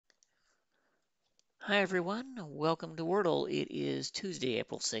Hi everyone, welcome to Wordle. It is Tuesday,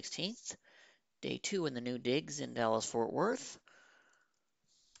 April 16th, day 2 in the new digs in Dallas Fort Worth.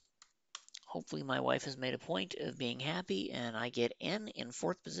 Hopefully my wife has made a point of being happy and I get N in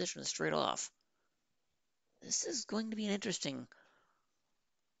 4th position straight off. This is going to be an interesting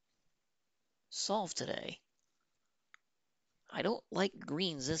solve today. I don't like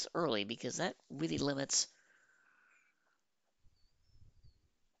greens this early because that really limits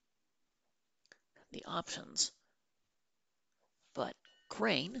the options. But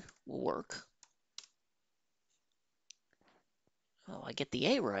crane will work. Oh, I get the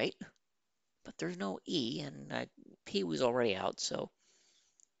A right, but there's no E and P was already out, so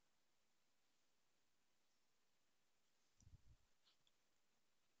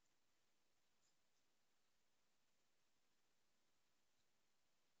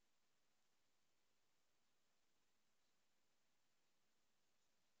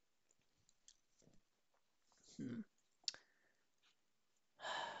hmm.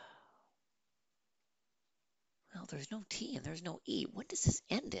 Well, there's no T and there's no E. What does this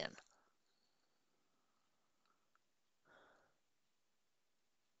end in?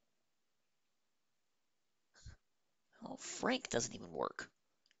 Oh, Frank doesn't even work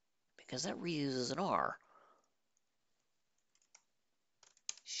because that reuses an R.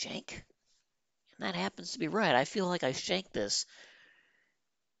 Shank? And that happens to be right. I feel like I shanked this,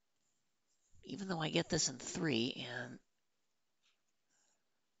 even though I get this in 3, and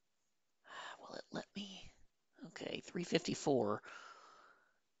will it let me? Okay, 354.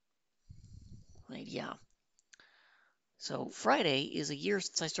 Right, yeah. So Friday is a year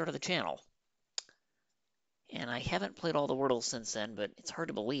since I started the channel, and I haven't played all the Wordles since then, but it's hard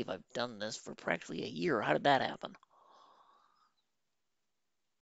to believe I've done this for practically a year. How did that happen?